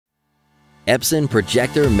Epson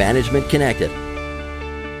Projector Management Connected.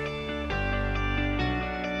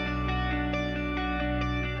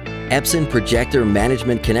 Epson Projector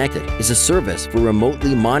Management Connected is a service for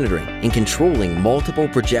remotely monitoring and controlling multiple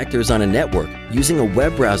projectors on a network using a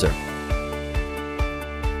web browser.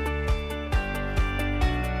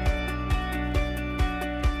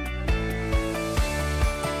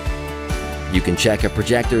 You can check a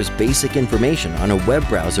projector's basic information on a web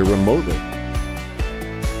browser remotely.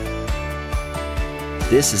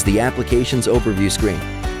 This is the application's overview screen.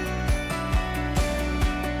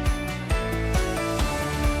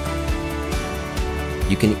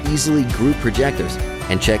 You can easily group projectors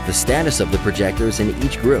and check the status of the projectors in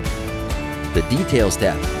each group. The Details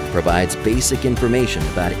tab provides basic information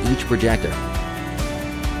about each projector.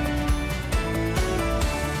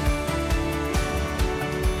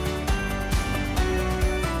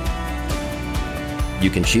 You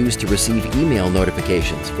can choose to receive email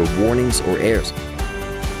notifications for warnings or errors.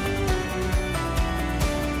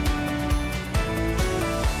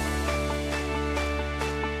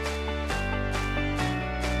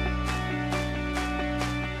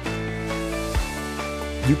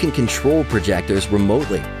 You can control projectors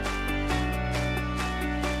remotely.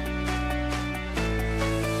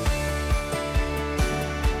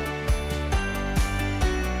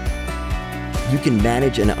 You can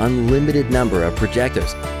manage an unlimited number of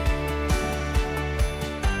projectors.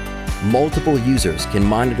 Multiple users can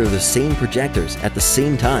monitor the same projectors at the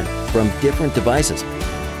same time from different devices.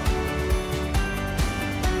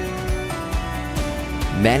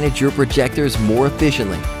 Manage your projectors more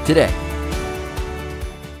efficiently today.